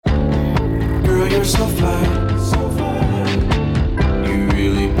you're so fly. You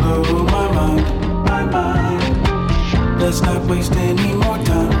really blow my mind. Let's not waste any more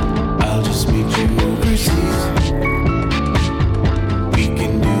time. I'll just meet you overseas. We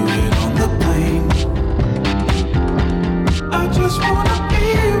can do it on the plane. I just wanna be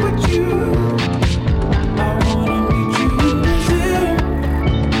with you. I wanna meet you in Brazil.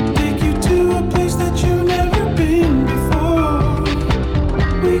 Take you to a place that you've never been before.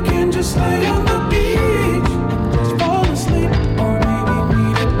 We can just lay on the beach and just fall asleep. Or maybe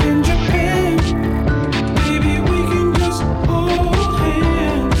meet up in Japan. Maybe we can just hold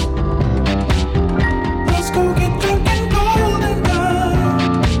hands. Let's go get drunk and golden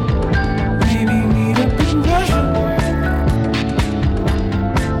dine. Maybe meet up in Russia.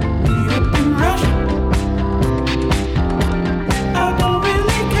 Meet up in Russia. I don't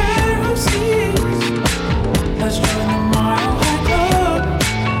really care who sees. Let's join the Mile High Club.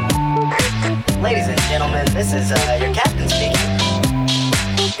 Ladies and gentlemen, this is your captain speaking.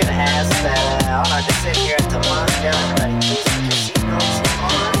 Gonna ask that on our descent here at Toronto, everybody please put your seatbelts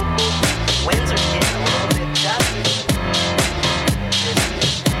on. Winds are getting a little bit gusty.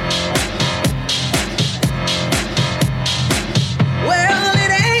 Well,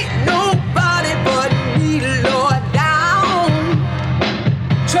 it ain't nobody but me, Lord, down.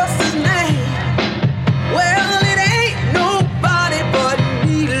 Trust his name. Well, it ain't nobody but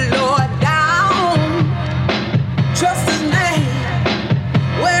me, Lord, down.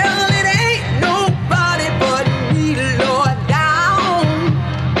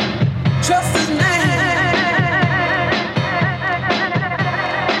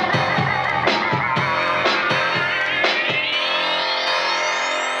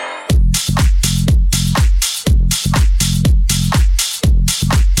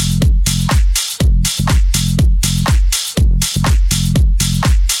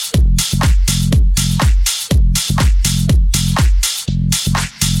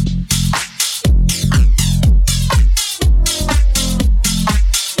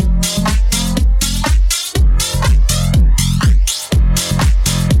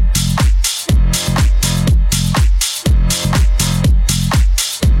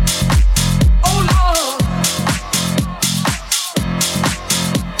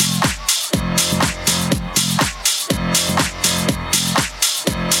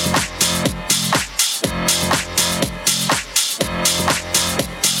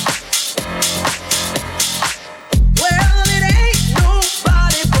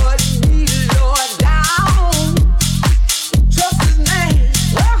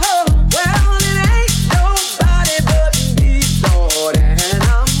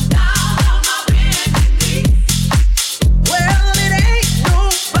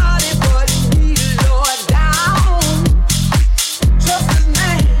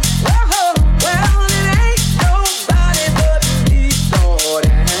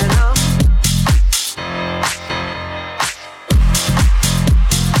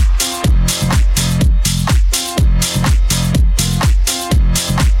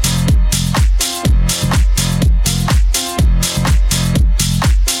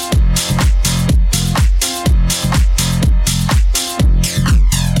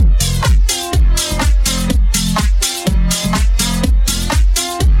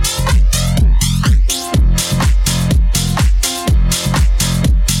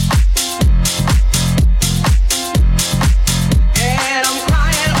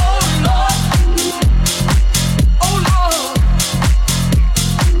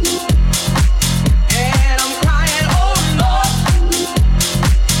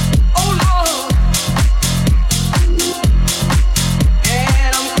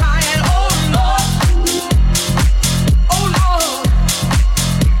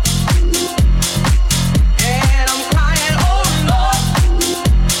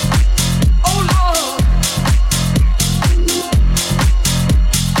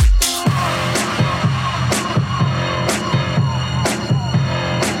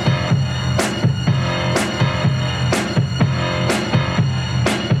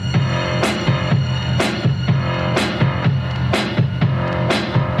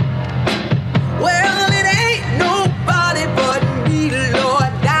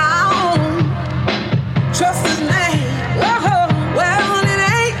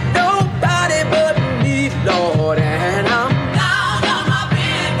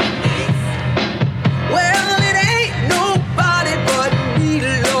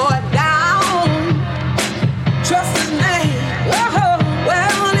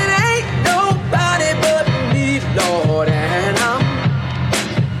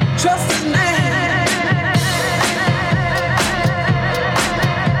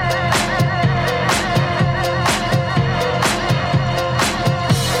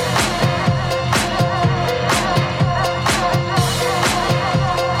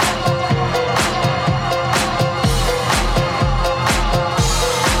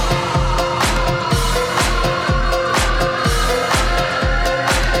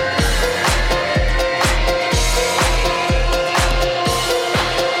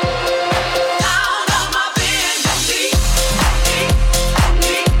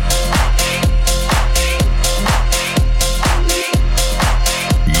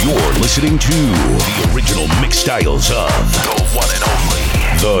 listening to the original mix styles of the one and only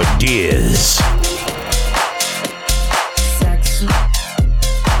The Diz.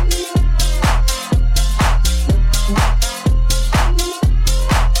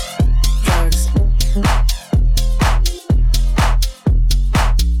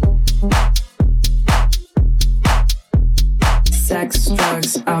 Sex,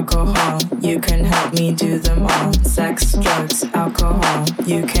 drugs, alcohol, you can help me do them all. Sex, drugs, alcohol,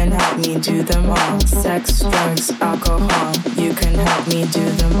 you can help me do them all. Sex, drugs, alcohol, you can help me do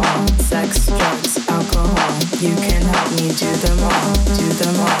them all. Sex, drugs, alcohol, you can help me do them all. Do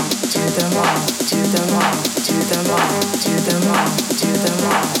them all, do them all, do them all, do them all, do them all, do them all, do them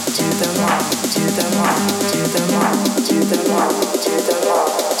all, do them all, do them all, do them all, do them all, do them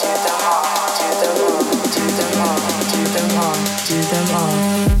all, do them all, do them all, do them all, do them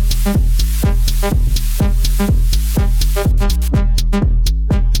all.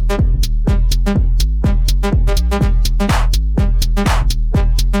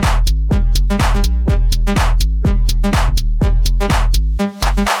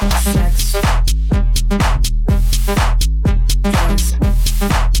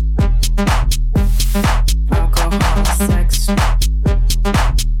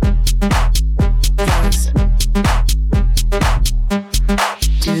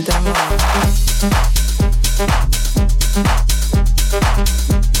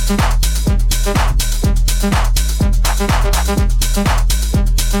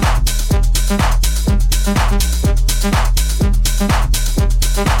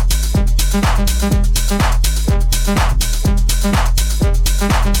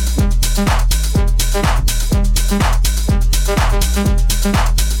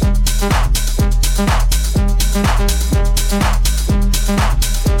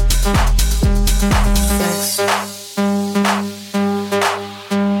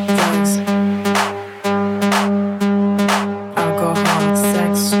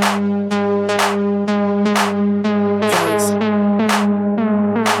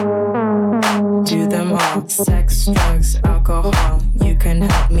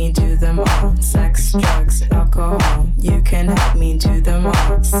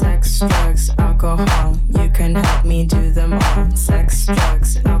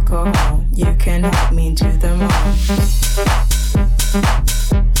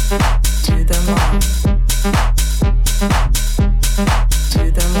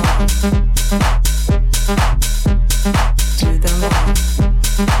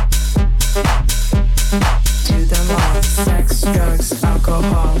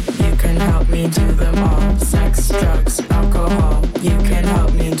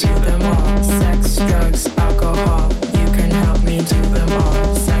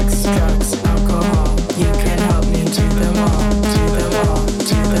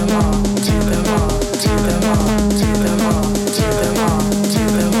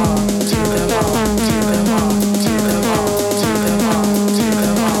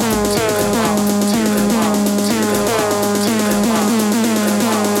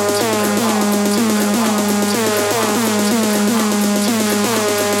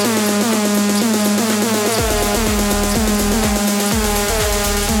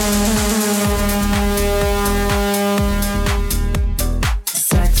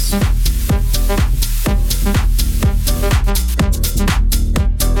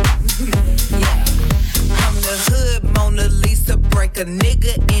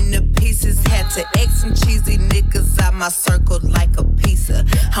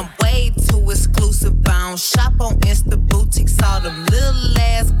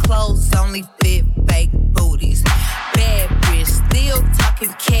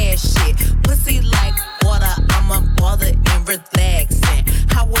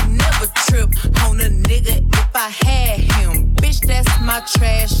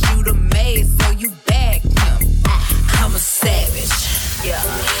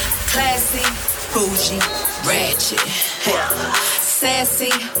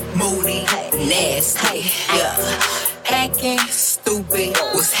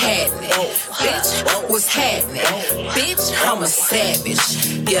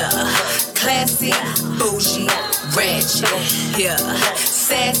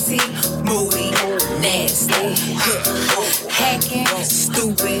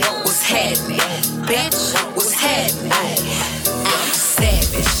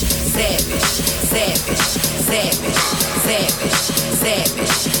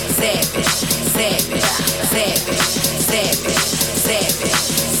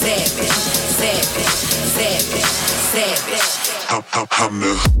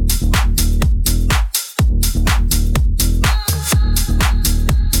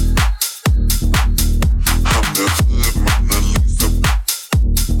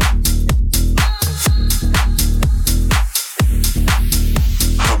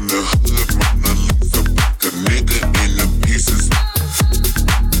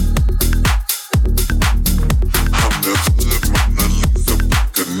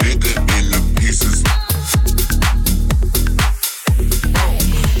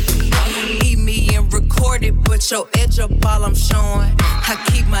 Put your edge up all I'm showing. I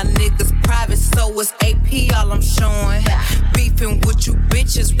keep my niggas private, so it's AP all I'm showing. Beefing with you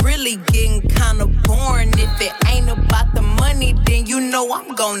bitches really getting kinda boring. If it ain't about the money, then you know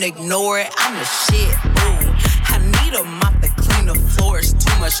I'm gonna ignore it. I'm the shit, ooh. I need a mop to clean the floors,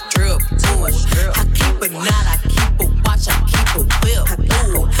 too much drip, ooh. I keep a knot, I keep a watch, I keep a whip,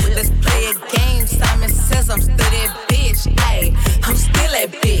 ooh. Let's play a game, Simon says I'm still that bitch, ayy. I'm still that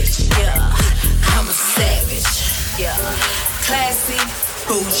bitch, yeah. I'm a savage, yeah. Classy,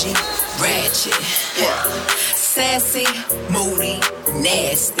 bougie, ratchet, yeah. Sassy, moody,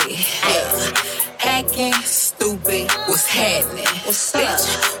 nasty, yeah. Acting stupid, what's happening?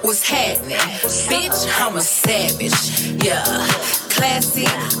 Bitch, what's happening? Bitch, I'm a savage, yeah. Classy,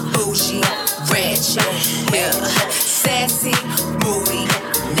 bougie, ratchet, yeah. Sassy, moody,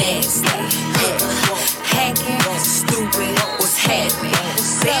 nasty, yeah. Acting stupid, what's happening?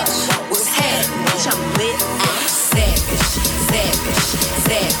 Bitch, what's happening? Bitch, I'm lit, I'm savage, savage,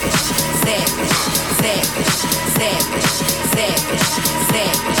 savage, savage, savage, savage, savage, savage,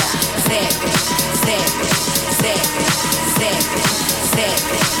 savage, savage, savage,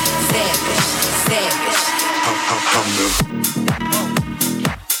 savage, savage,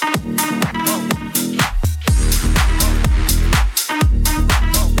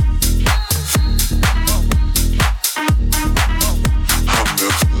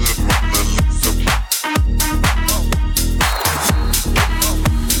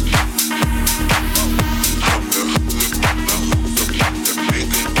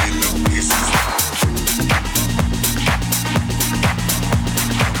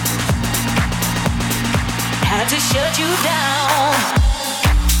 shut you down.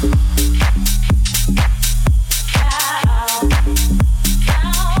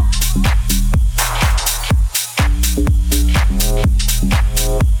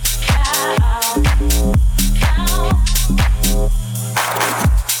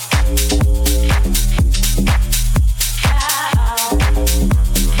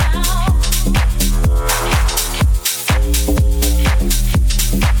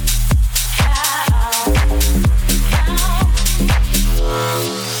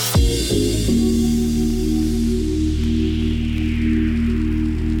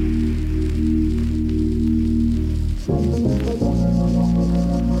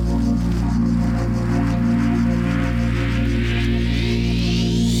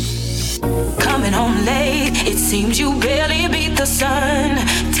 Seems you barely beat the sun.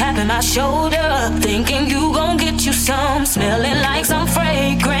 Tapping my shoulder, thinking you gon' get you some. Smelling like some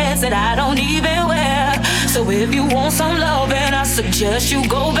fragrance that I don't even wear. So if you want some love, then I suggest you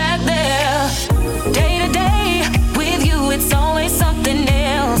go back there. Day to day, with you it's always something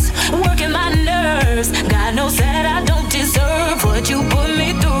else. Working my nerves, God knows that I don't deserve what you put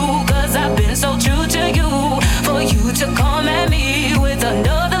me through. Cause I've been so true to you. For you to come at me with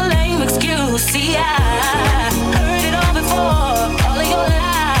another lame excuse. See, I heard it all before. All of your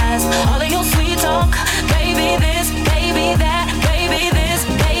lies, all of your sweet talk. Baby this, baby that, baby this,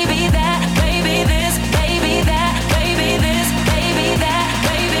 baby that, baby this, baby that, baby this, baby that,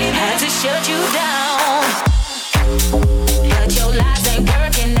 baby. Had to shut you down, but your lies ain't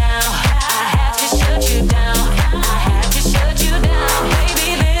working now. I have to shut you down. I have to shut you down. Baby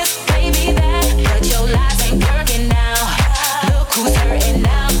this, baby that, but your lies ain't working now. Look who's hurting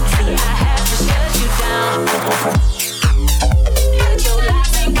now. See, I have to shut you down. But your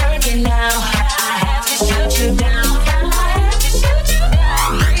lies ain't working now. I have to shut you down. I have to shut you down.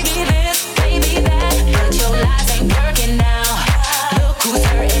 Baby this, baby that, but your lies ain't working now. Look who's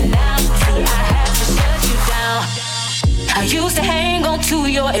hurting now. See, I have to shut you down. I used to hang on to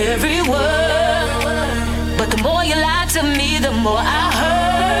your every word, but the more you lied to me, the more I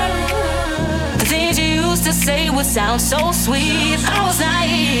heard. The things you used to say would sound so sweet. I was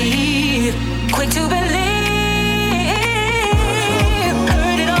naive, quick to believe.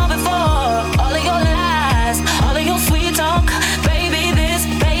 Heard it all before. All of your lies, all of your sweet talk. Baby this,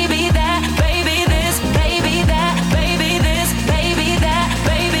 baby that, baby this, baby that, baby this, baby that,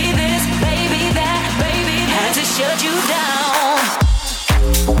 baby this, baby that, baby. Had to shut you down,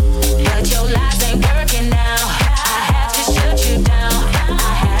 but your lies ain't working now. I have to shut you down.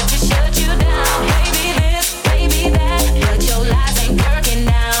 I have to shut you down. Baby this, baby that, but your lies ain't working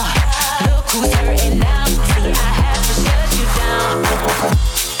now. Look who's hurting now.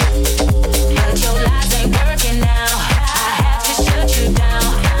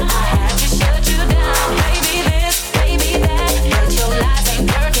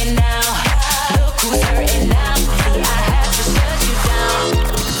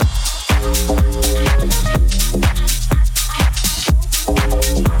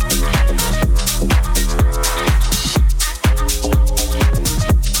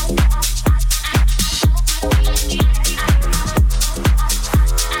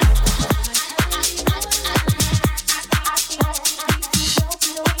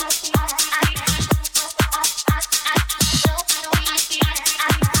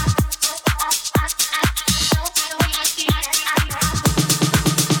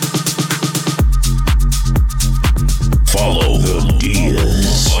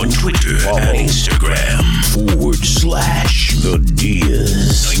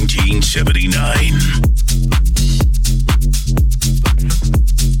 79.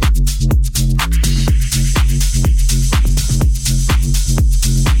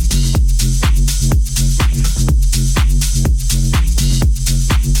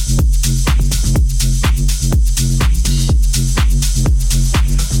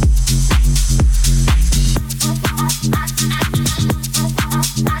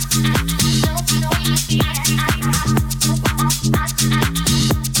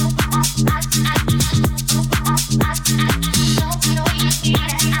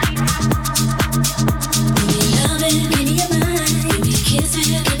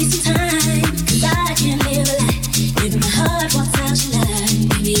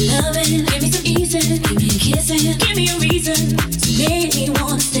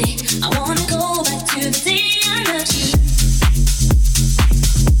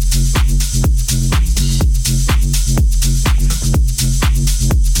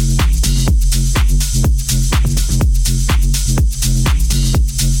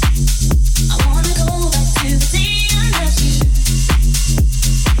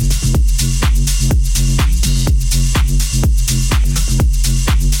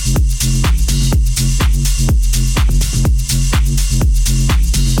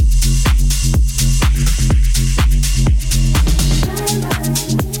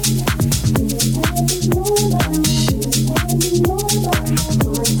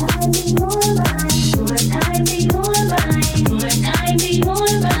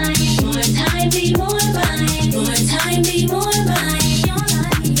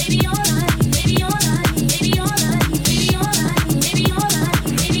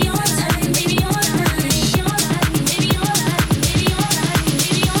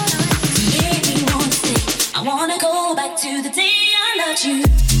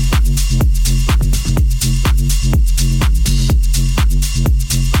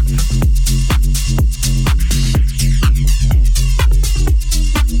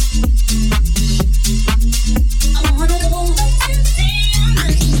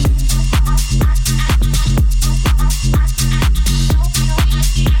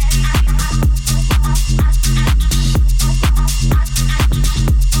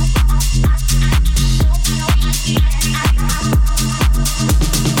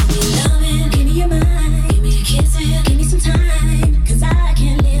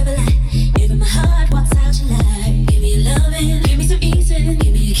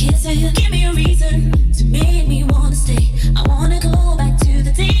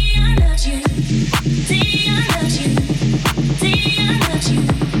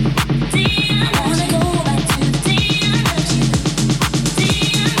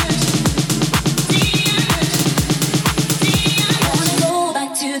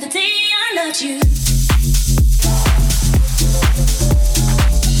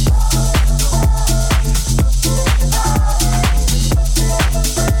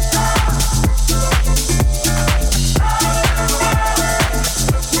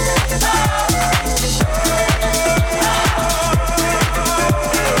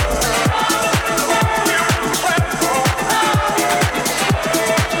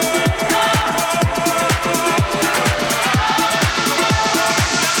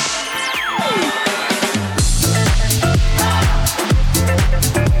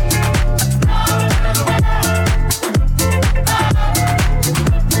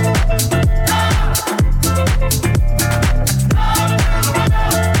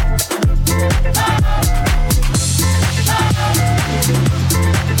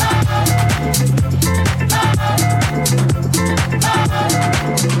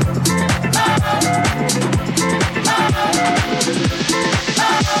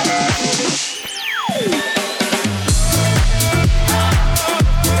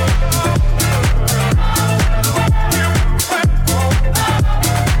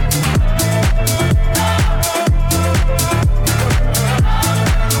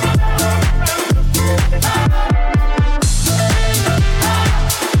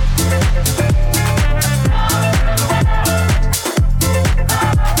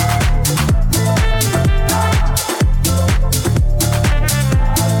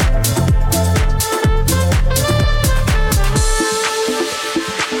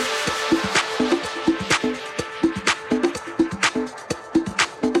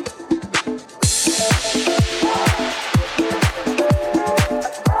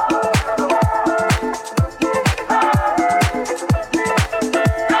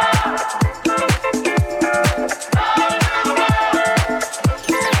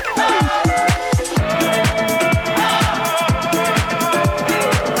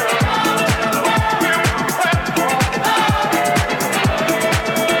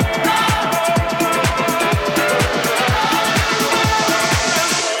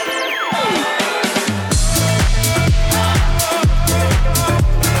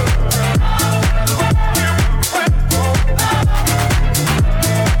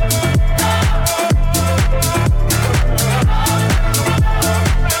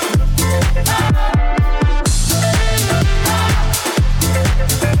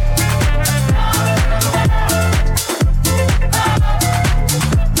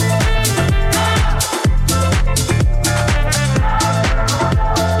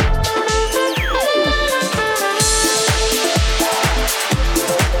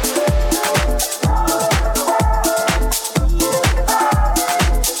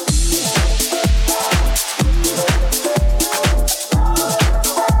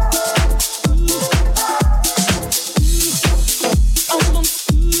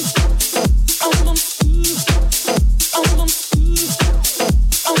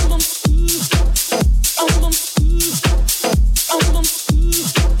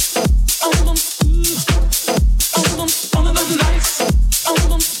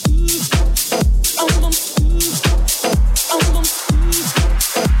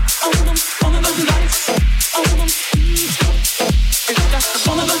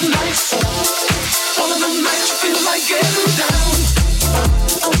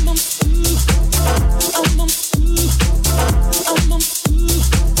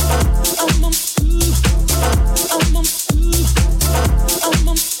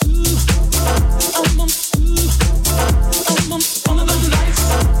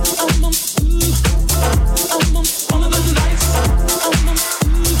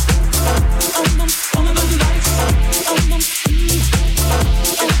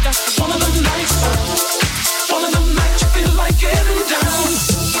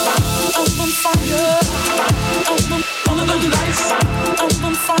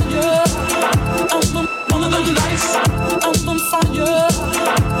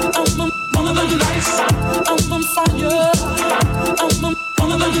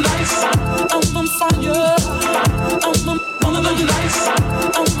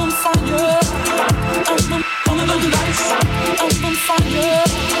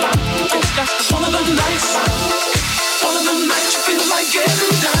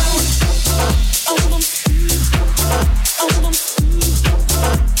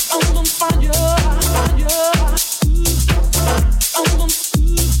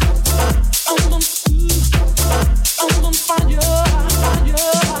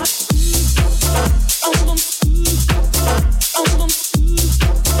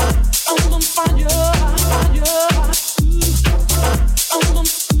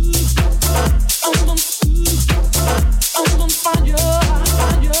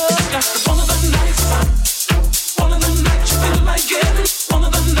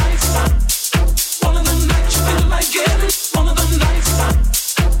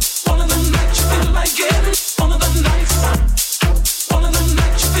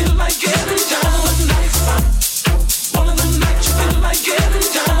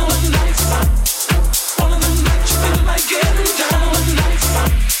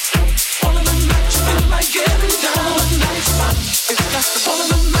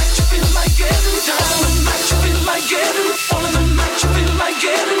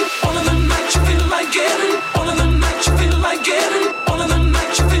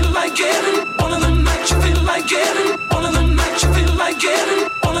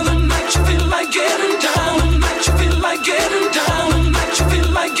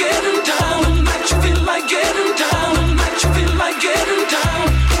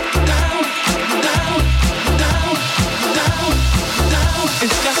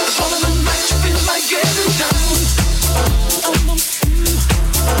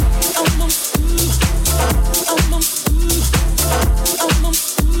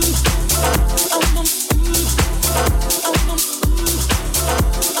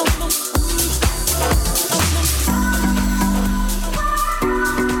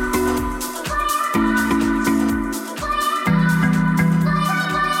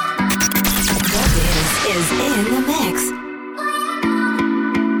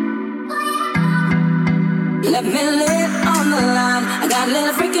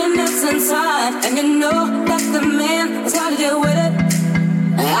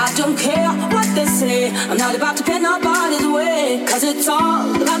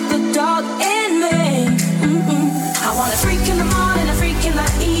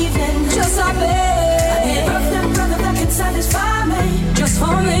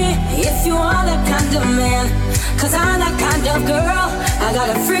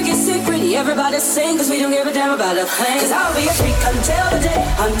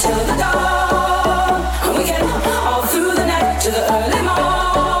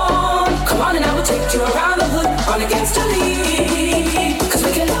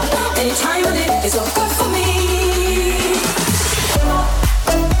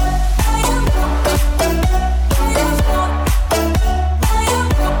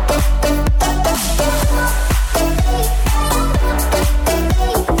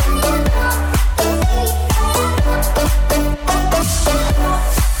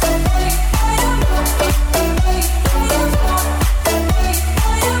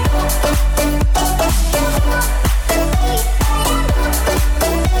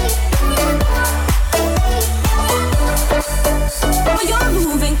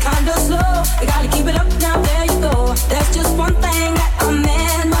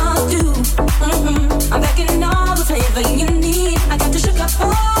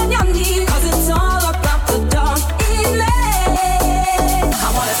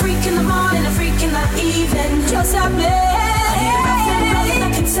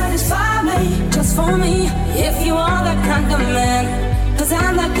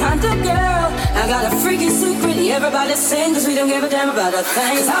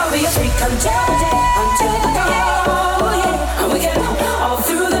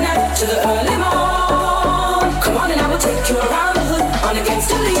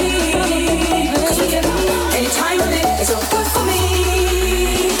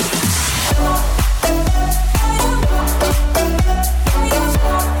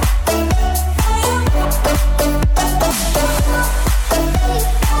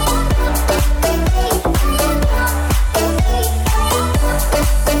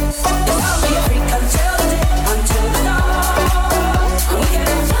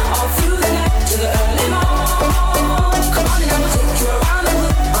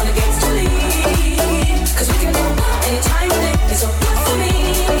 It's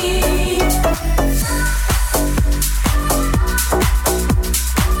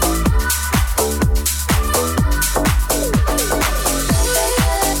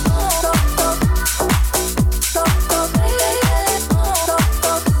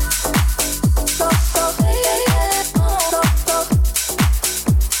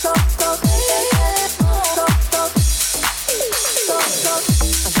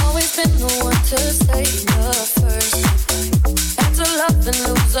been the one to say the first goodbye. Had to love and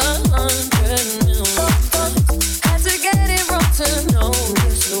lose 100 million times. Had to get it wrong to know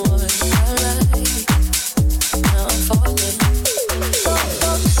this is what I like. Now I'm falling.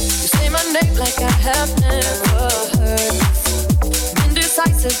 You say my name like I have never heard before.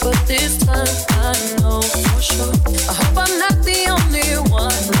 Indecisive, but this time I know for sure. I hope I'm not the only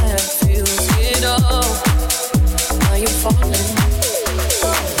one that feels it all. Now you're falling.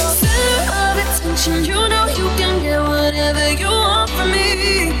 Center of attention, you know you can get whatever you want from me.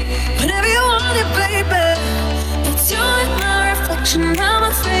 Whatever you want it, baby. It's you and my reflection. I'm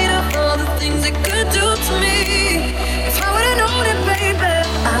afraid of all the things it could do to me. If I would've known it, baby,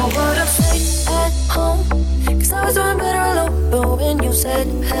 I would've stayed at home. Cause I was doing better alone. But when you said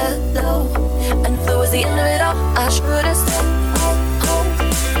hello, I knew that was the end of it all. I should've stayed at home.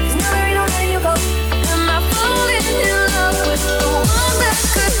 Cause now there ain't no letting you go. Am I falling in love with the one that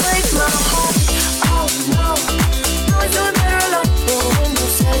could break my heart? Oh no, I was doing better alone. But when you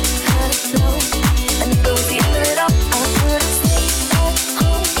said hello, I knew that was the end of it all. I should've stayed at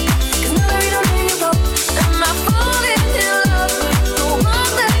home. Cause now there ain't no letting you go. Am I falling in love with the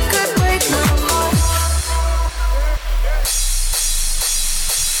one that could break my heart?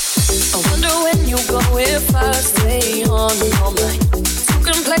 I wonder when you go if I stay on all night. You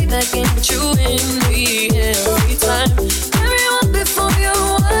can play that game, but you win me every time. Everyone before you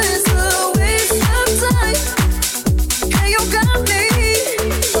was a waste of time. Yeah, you got me.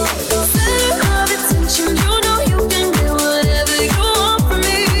 Center of attention, you know you can get whatever you want from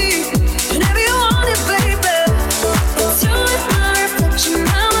me. Whenever you want it, baby. It's you and my reflection.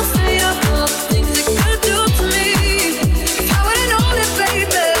 I'm afraid of all the things it could do to me. If I would've known it,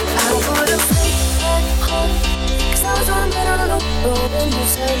 baby, I would've stayed at home. Cause I was doing better alone. But when you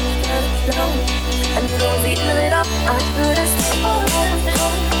said hello, I knew that was the end of it all. I should've stayed at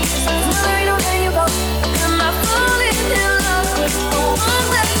home. Cause now there ain't no letting you go. Am I falling in love with the one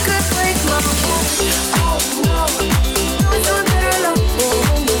that could break my heart? Oh no, I was doing better alone. But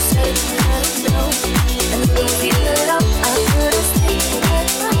when you said hello, I knew that was the end of it all. I should've stayed at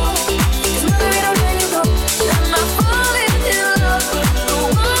home. Cause now there ain't no letting you go. Am I falling in love with the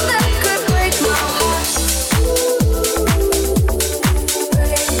one that could break my heart?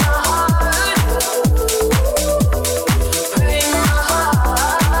 Break my heart. Break my heart.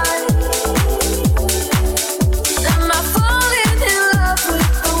 Am I falling in love with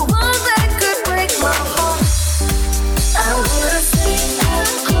the one that could break my heart? I would've stayed at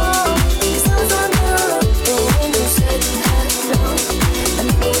home. Cause I was on the road. But when you said hello, I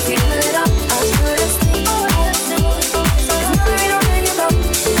knew it was the end of it all. I should've stayed at home. Cause now there ain't no letting you go.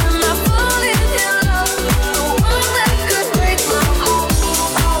 Am I falling in love with the one that could break my heart?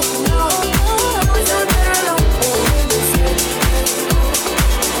 Oh no, I was doing better alone. But when you said hello,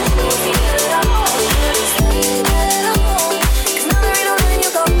 I knew it was the end of it all. I should've stayed at home. Cause now there ain't no letting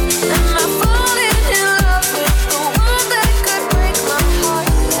you go. Am I falling in love with the one that could break my heart?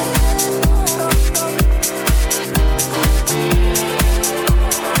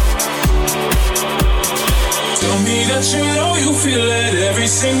 Tell me that you know you feel it every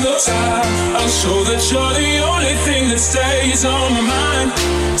single time. I'll show that you're the only thing that stays on my mind.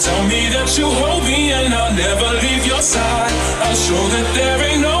 Tell me that you hold me and I'll never leave your side. I'll show that there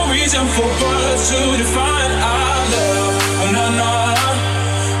ain't no reason for words to define our love. Oh na na,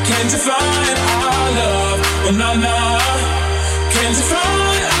 can't define our love. Oh na na, can't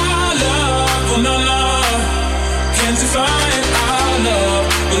define our love. Oh na na, can't define our love.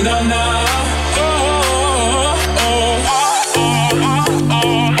 Oh na na.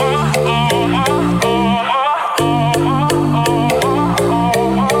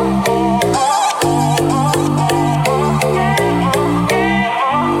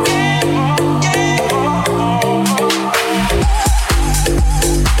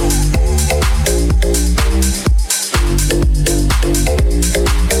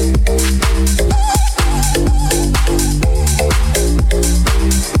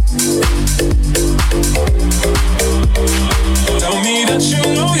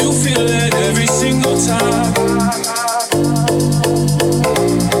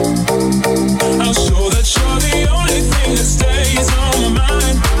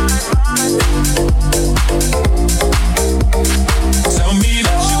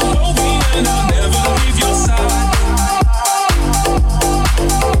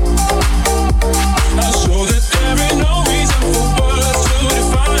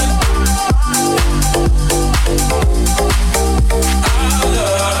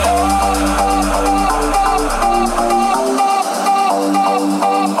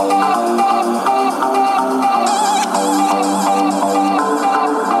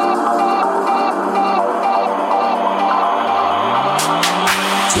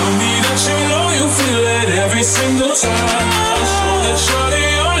 every single time. I'm sure that you're the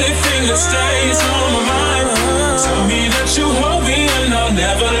only thing that stays on my mind. Tell me that you hold me and I'll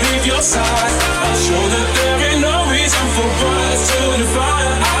never leave your side. I'm sure that there ain't no reason for words to define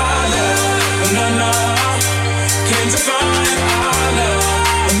our love. Na-na, can't define our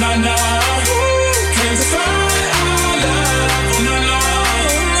love. Na-na, can't define our love. Na-na,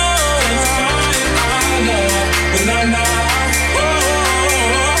 can't define our love. Na-na.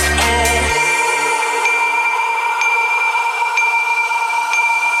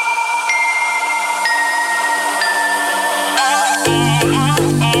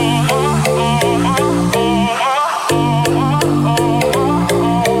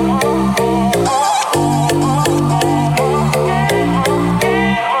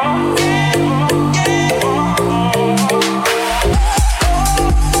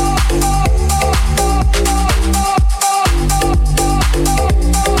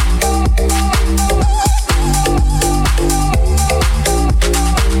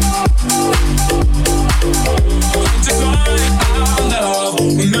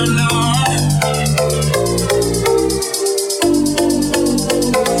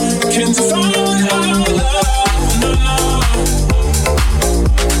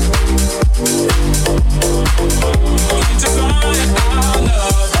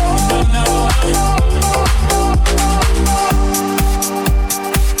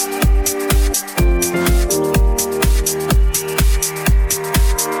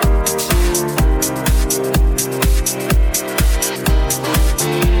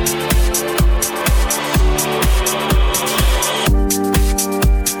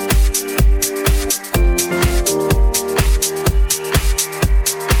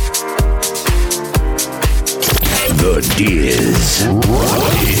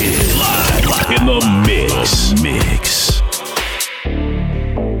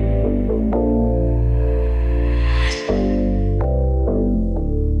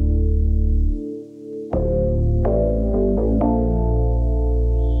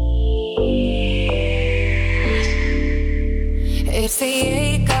 It's the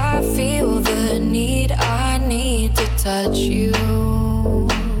ache I feel, the need I need to touch you.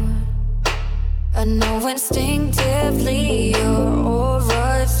 I know instinctively your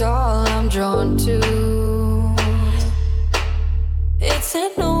aura's all I'm drawn to. It's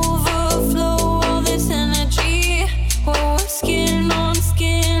an overflow, all this energy. Oh, skin on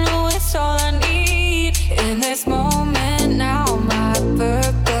skin, oh, it's all I need. In this moment now, my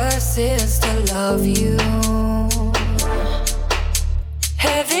purpose is to love you.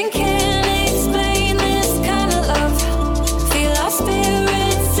 Heaven can't explain this kind of love. Feel our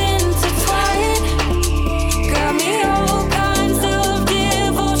spirits intertwine. Got me all kinds of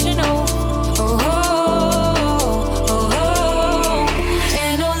devotion. Oh, oh, oh, oh, oh.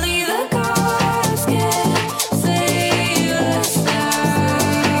 And only the gods can save us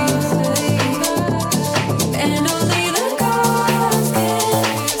now. And only the gods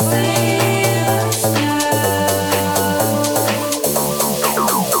can save us now. And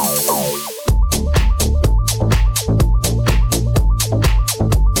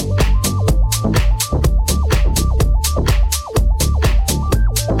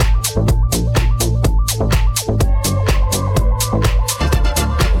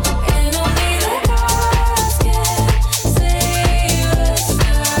only the gods can save us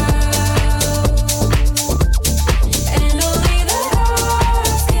now. And only the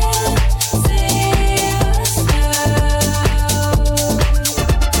gods can save us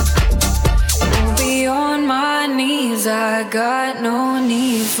now. Be on my knees, I got no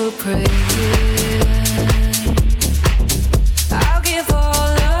need for prayer. I'll give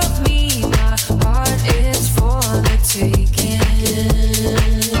all of me, my heart is for the taking.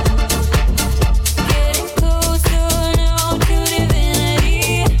 Getting closer now to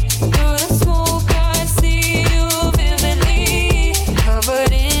divinity. Through the smoke I see you vividly.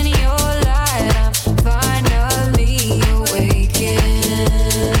 Covered in your light, I'm finally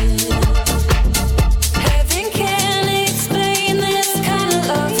awakened. Heaven can't explain this kind of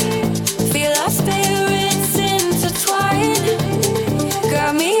love.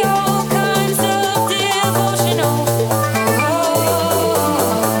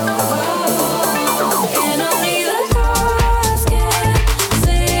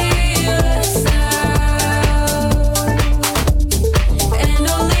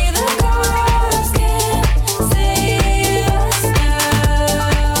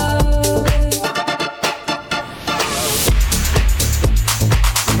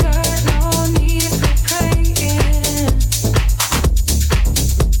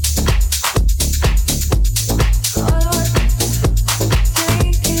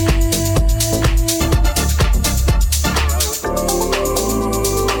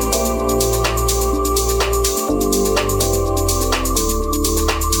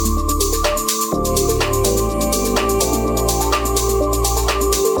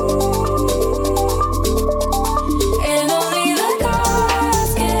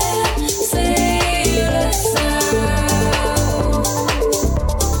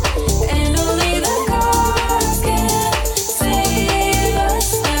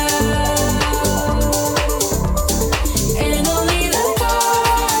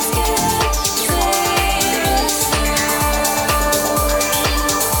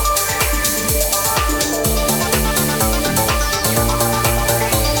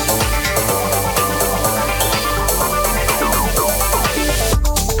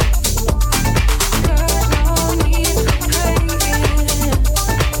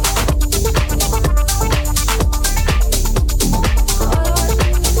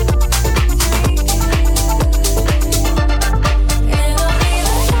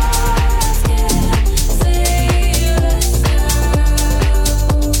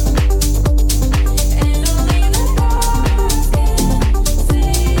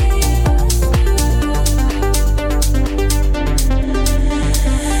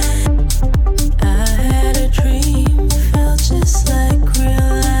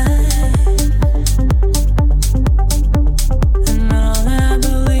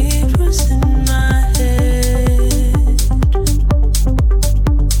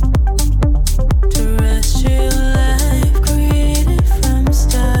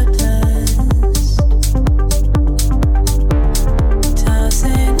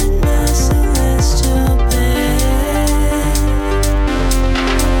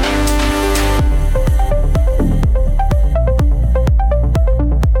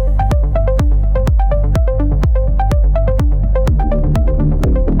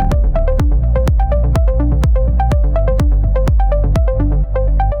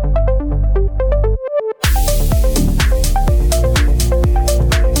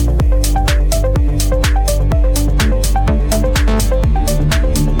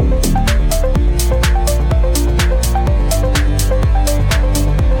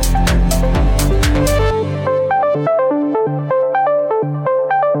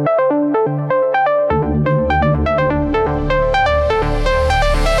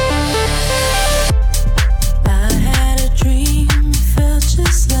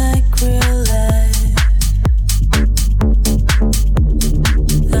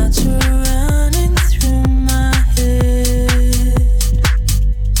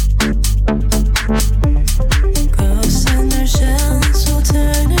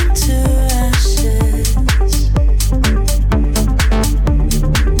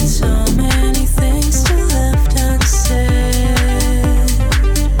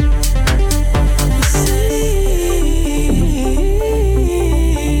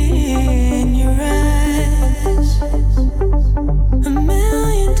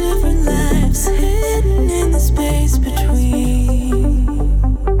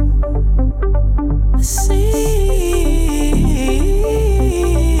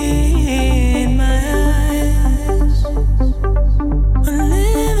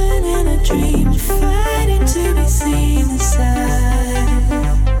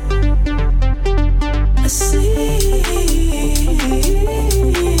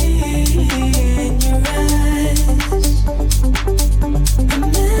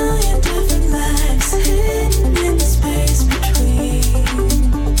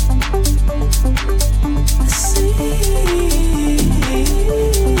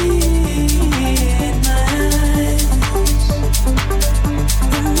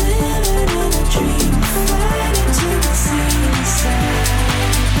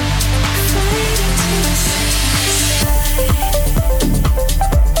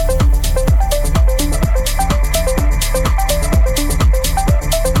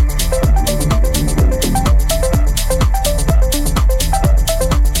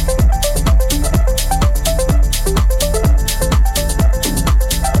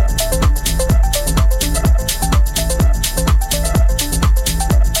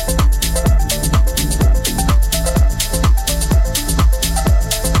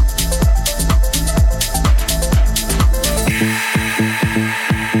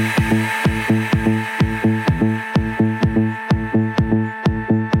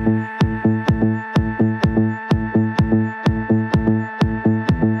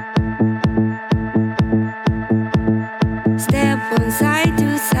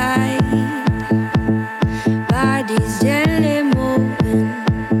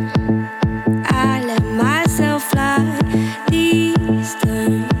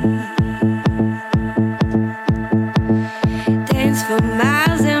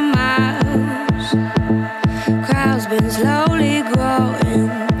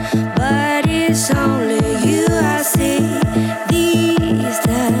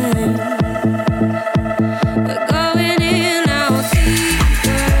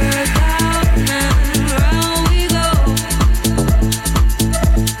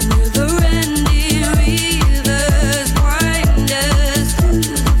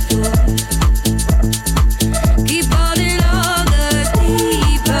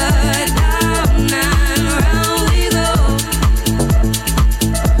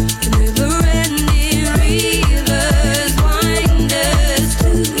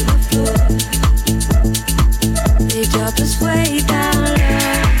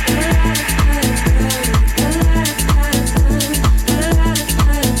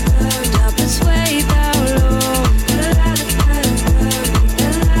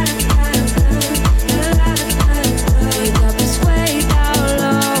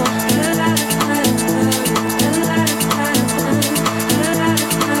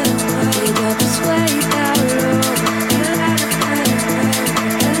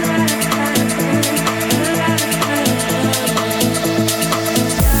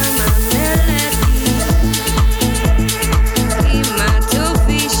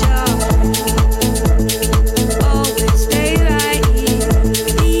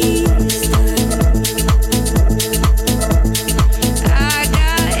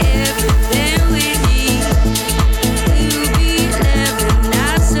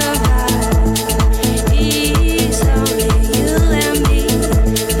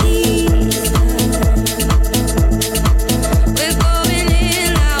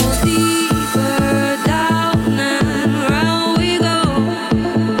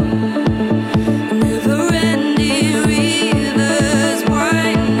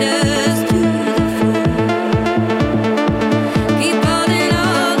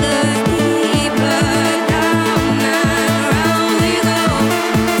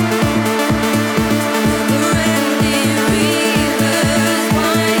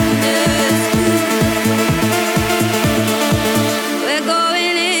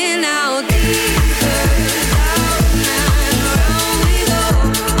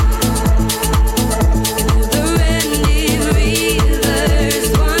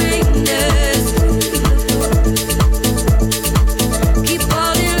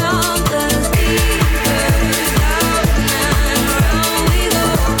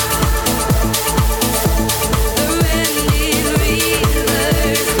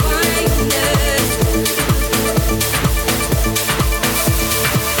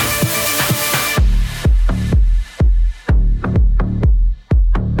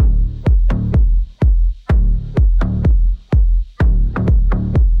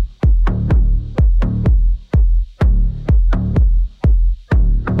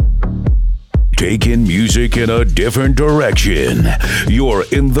 taking music in a different direction. You're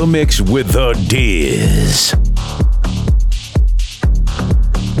in the mix with The Diz.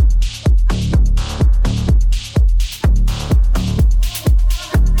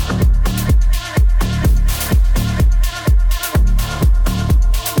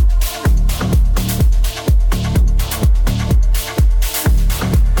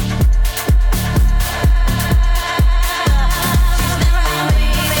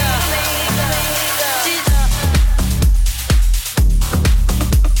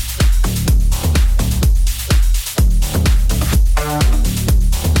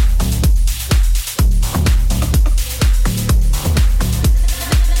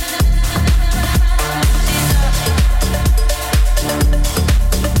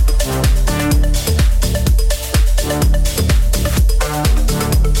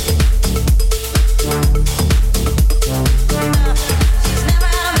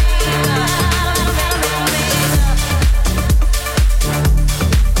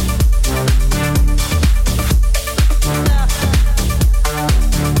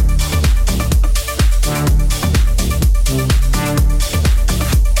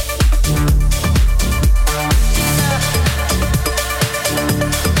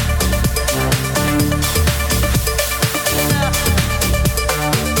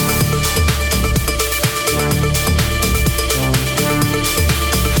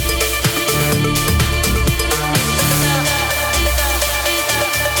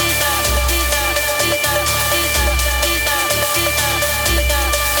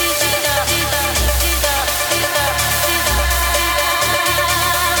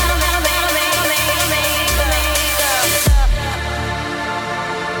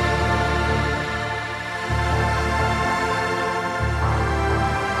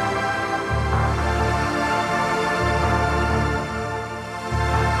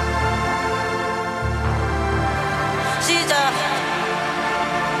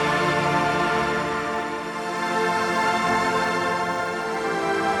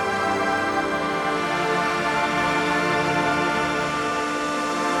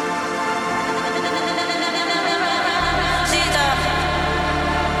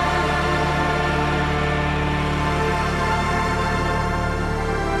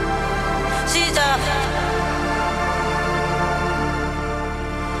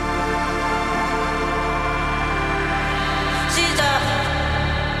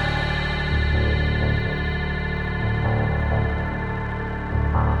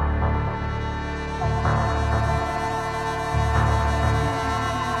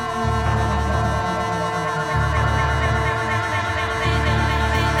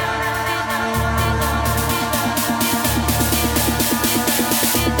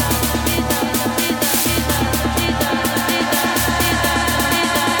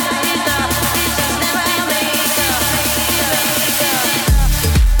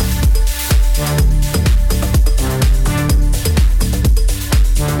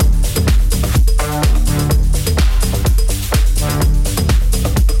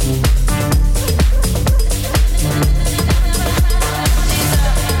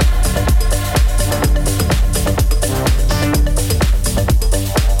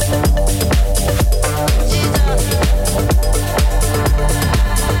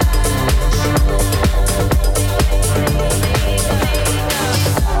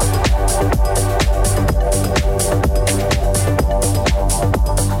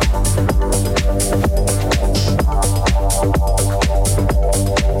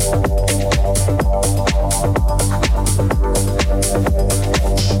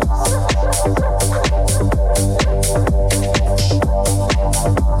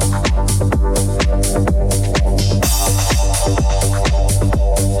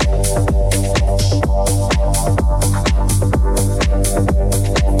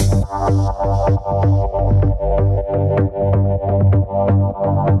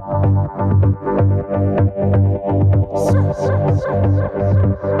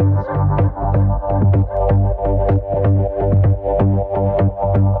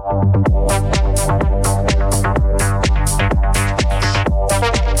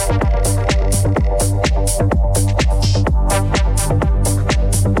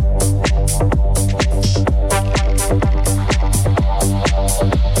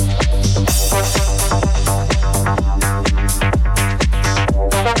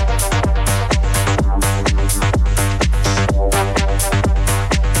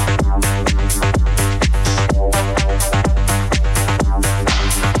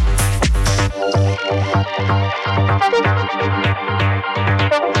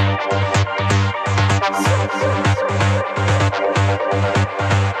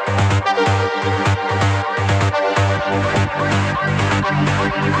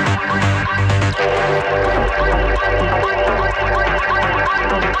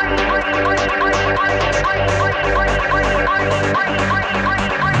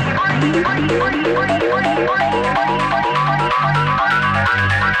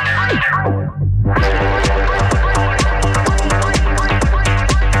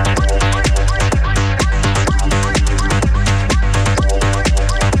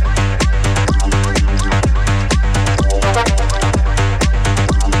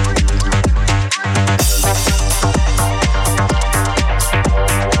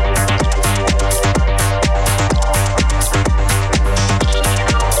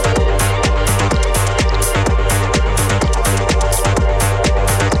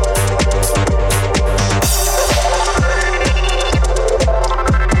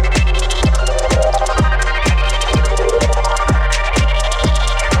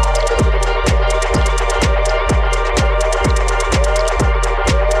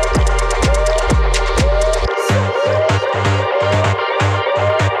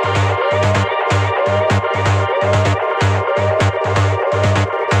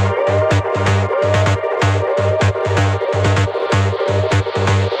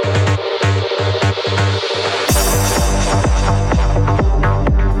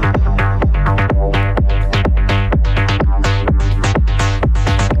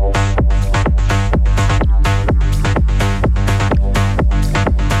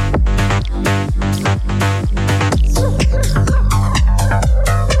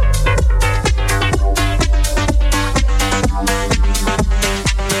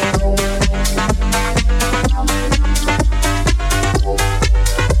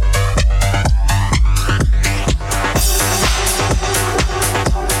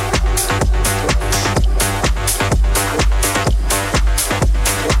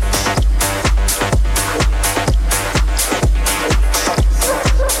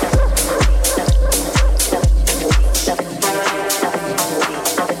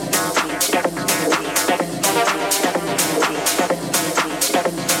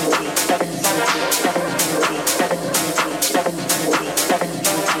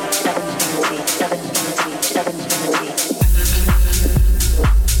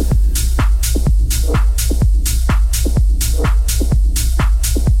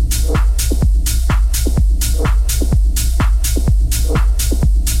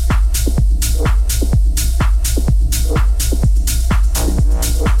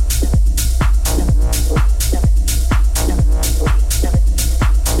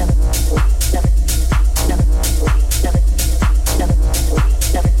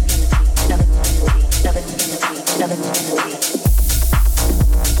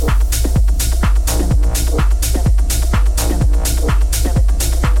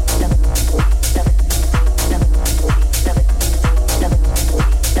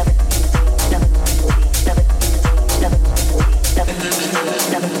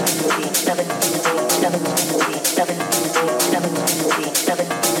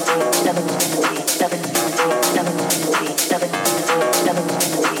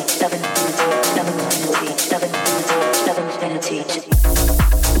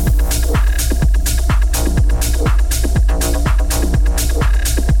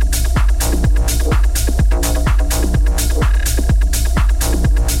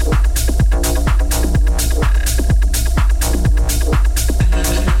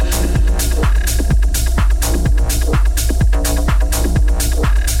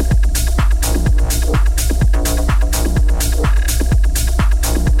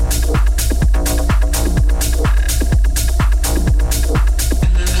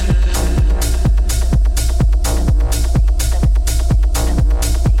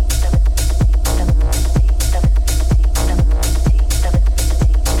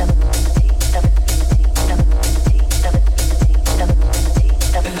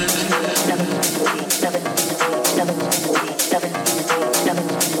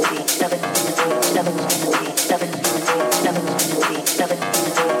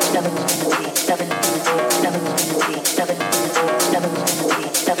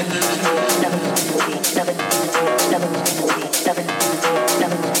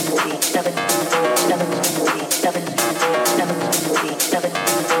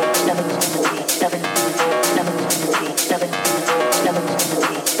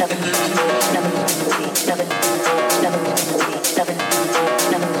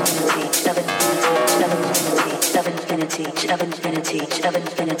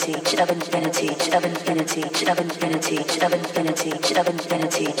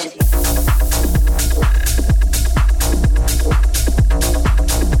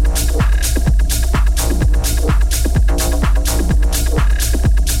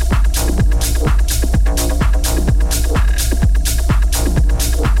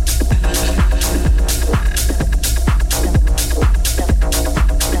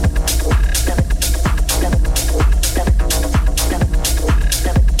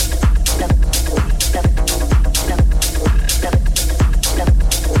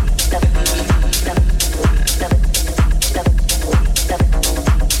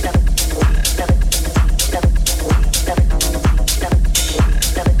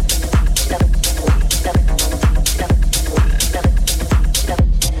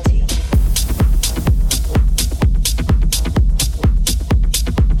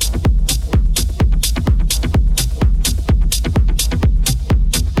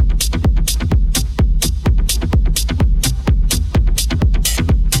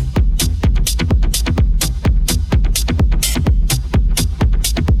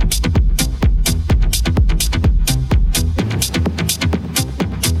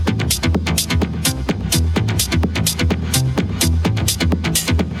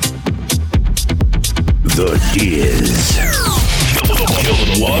 The Diz. Kill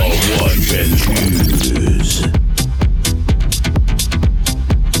the one and choose.